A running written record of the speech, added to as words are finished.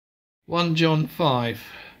1 John 5.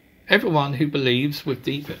 Everyone who believes with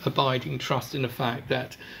deep abiding trust in the fact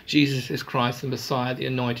that Jesus is Christ, the Messiah, the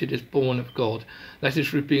Anointed, is born of God, that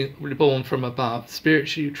is reborn from above,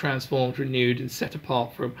 spiritually transformed, renewed, and set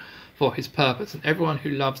apart for his purpose. And everyone who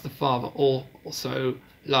loves the Father also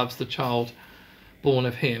loves the child born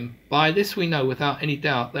of him. By this we know without any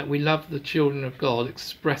doubt that we love the children of God,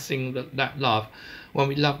 expressing that love when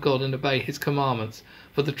we love God and obey his commandments.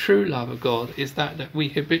 For the true love of God is that we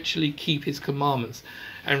habitually keep his commandments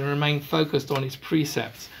and remain focused on his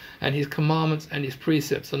precepts. And his commandments and his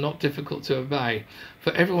precepts are not difficult to obey.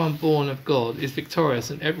 For everyone born of God is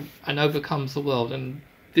victorious and overcomes the world. And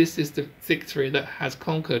this is the victory that has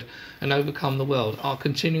conquered and overcome the world, our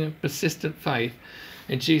continuing persistent faith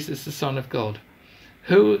in Jesus, the Son of God.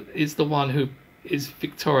 Who is the one who is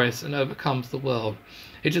victorious and overcomes the world?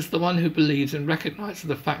 It is the one who believes and recognizes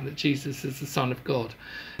the fact that Jesus is the Son of God,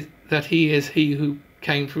 that he is he who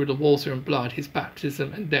came through the water and blood, his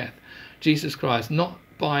baptism and death, Jesus Christ, not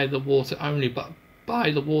by the water only, but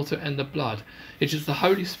by the water and the blood. It is the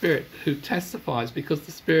Holy Spirit who testifies, because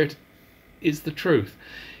the Spirit is the truth.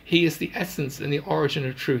 He is the essence and the origin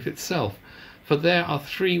of truth itself. For there are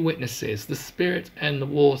three witnesses, the Spirit and the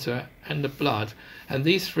water and the blood, and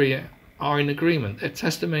these three are in agreement. Their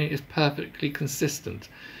testimony is perfectly consistent.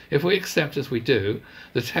 If we accept, as we do,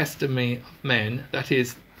 the testimony of men, that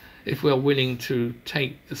is, if we are willing to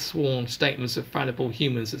take the sworn statements of fallible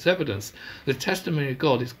humans as evidence, the testimony of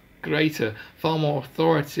God is greater, far more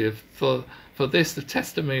authoritative. For this, the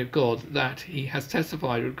testimony of God that he has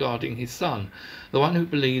testified regarding his Son. The one who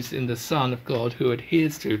believes in the Son of God, who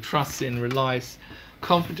adheres to, trusts in, relies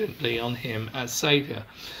confidently on him as Saviour,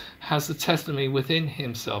 has the testimony within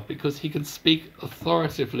himself, because he can speak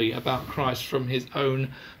authoritatively about Christ from his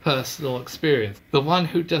own personal experience. The one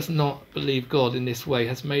who does not believe God in this way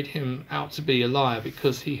has made him out to be a liar,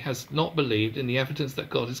 because he has not believed in the evidence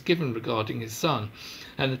that God has given regarding his Son.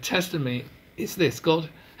 And the testimony is this: God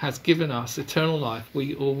has given us eternal life.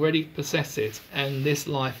 We already possess it, and this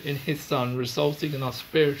life in his Son, resulting in our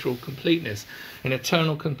spiritual completeness and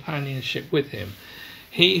eternal companionship with him.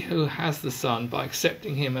 He who has the Son, by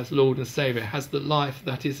accepting him as Lord and Saviour, has the life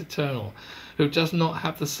that is eternal. Who does not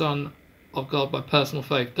have the Son of God by personal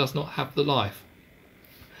faith does not have the life.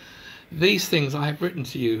 These things I have written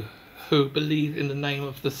to you who believe in the name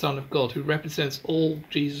of the Son of God, who represents all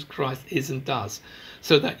Jesus Christ is and does,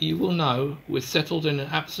 so that you will know, with settled in an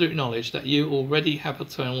absolute knowledge, that you already have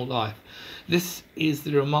eternal life. This is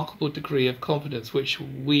the remarkable degree of confidence which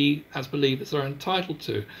we as believers are entitled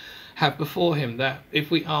to have before him, that if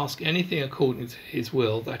we ask anything according to his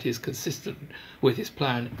will that is consistent with his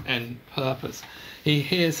plan and purpose, he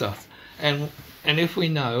hears us. And if we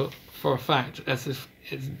know for a fact, as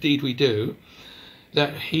indeed we do,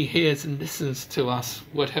 that he hears and listens to us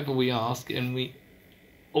whatever we ask, and we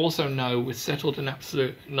also know with settled and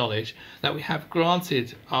absolute knowledge that we have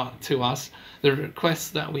granted to us the requests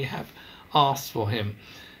that we have asked for him.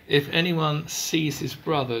 If anyone sees his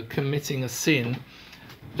brother committing a sin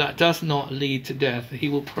that does not lead to death, he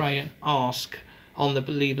will pray and ask on the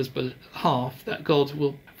believer's behalf that God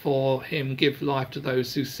will for him give life to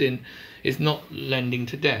those whose sin is not lending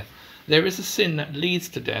to death. There is a sin that leads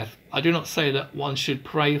to death. I do not say that one should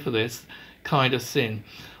pray for this kind of sin.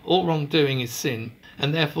 All wrongdoing is sin,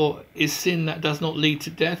 and therefore is sin that does not lead to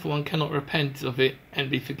death. One cannot repent of it and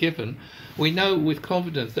be forgiven. We know with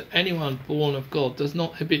confidence that anyone born of God does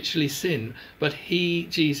not habitually sin, but he,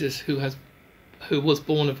 Jesus, who was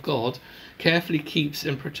born of God, carefully keeps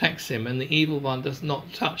and protects him, and the evil one does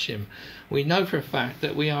not touch him. We know for a fact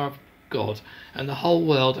that we are of God, and the whole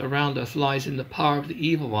world around us lies in the power of the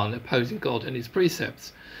evil one, opposing God and his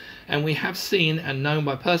precepts. And we have seen and known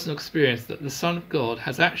by personal experience that the Son of God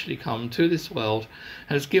has actually come to this world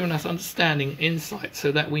and has given us understanding, insight,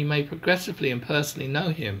 so that we may progressively and personally know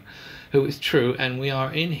him who is true, and we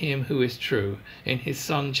are in him who is true, in his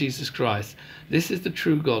Son Jesus Christ. This is the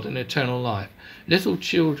true God and eternal life. Little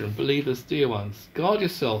children, believers, dear ones, guard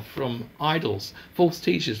yourself from idols, false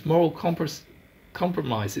teachers, moral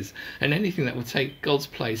compromises, and anything that will take God's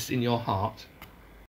place in your heart.